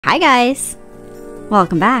Hi guys!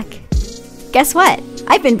 Welcome back. Guess what?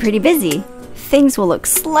 I've been pretty busy. Things will look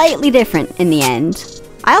slightly different in the end.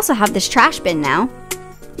 I also have this trash bin now.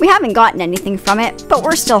 We haven't gotten anything from it, but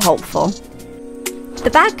we're still hopeful. The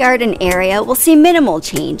back garden area will see minimal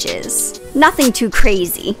changes. Nothing too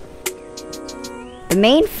crazy. The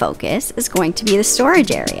main focus is going to be the storage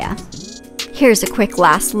area. Here's a quick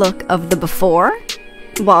last look of the before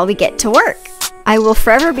while we get to work. I will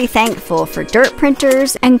forever be thankful for dirt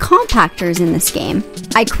printers and compactors in this game.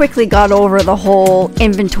 I quickly got over the whole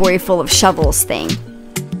inventory full of shovels thing.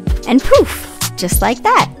 And poof, just like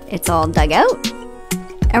that, it's all dug out.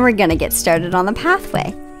 And we're gonna get started on the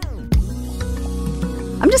pathway.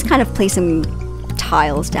 I'm just kind of placing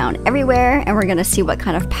tiles down everywhere, and we're gonna see what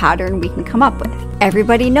kind of pattern we can come up with.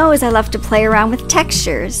 Everybody knows I love to play around with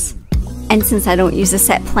textures. And since I don't use a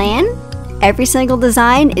set plan, every single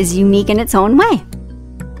design is unique in its own way.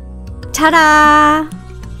 Ta-da!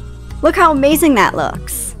 Look how amazing that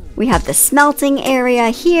looks. We have the smelting area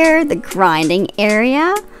here, the grinding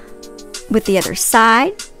area, with the other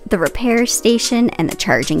side, the repair station and the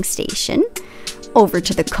charging station. Over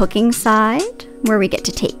to the cooking side, where we get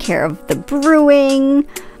to take care of the brewing,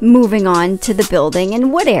 moving on to the building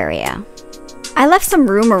and wood area. I left some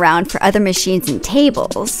room around for other machines and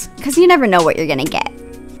tables, because you never know what you're gonna get.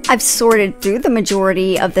 I've sorted through the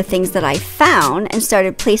majority of the things that I found and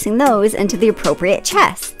started placing those into the appropriate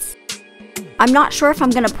chests. I'm not sure if I'm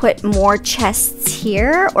gonna put more chests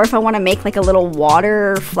here or if I want to make like a little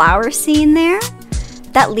water flower scene there.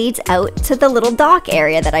 That leads out to the little dock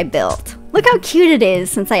area that I built. Look how cute it is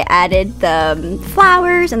since I added the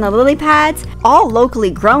flowers and the lily pads, all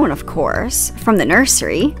locally grown of course, from the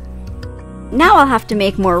nursery. Now I'll have to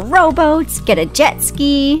make more rowboats, get a jet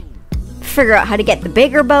ski, figure out how to get the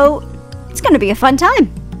bigger boat. It's gonna be a fun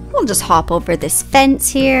time. We'll just hop over this fence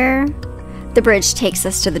here. The bridge takes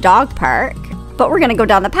us to the dog park, but we're gonna go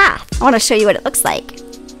down the path. I wanna show you what it looks like.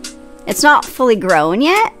 It's not fully grown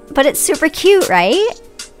yet, but it's super cute, right?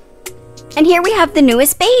 And here we have the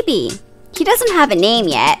newest baby. He doesn't have a name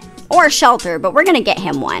yet, or a shelter, but we're gonna get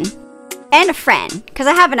him one. And a friend, because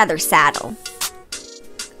I have another saddle.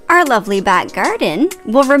 Our lovely back garden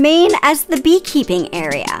will remain as the beekeeping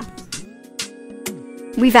area.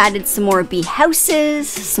 We've added some more bee houses,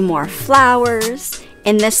 some more flowers.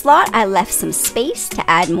 In this lot, I left some space to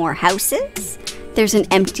add more houses. There's an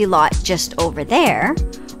empty lot just over there.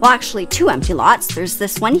 Well, actually 2 empty lots. There's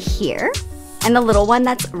this one here, and the little one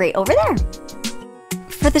that's right over there.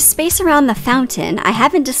 For the space around the fountain, I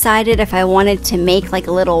haven't decided if I wanted to make like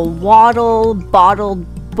a little wattle, bottle,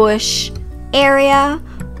 bush area,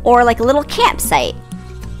 or like a little campsite.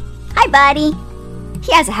 Hi, buddy.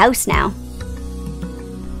 He has a house now.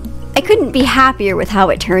 I couldn't be happier with how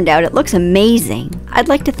it turned out. It looks amazing. I'd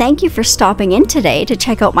like to thank you for stopping in today to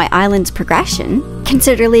check out my island's progression.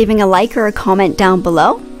 Consider leaving a like or a comment down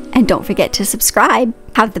below. And don't forget to subscribe.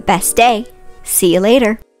 Have the best day. See you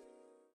later.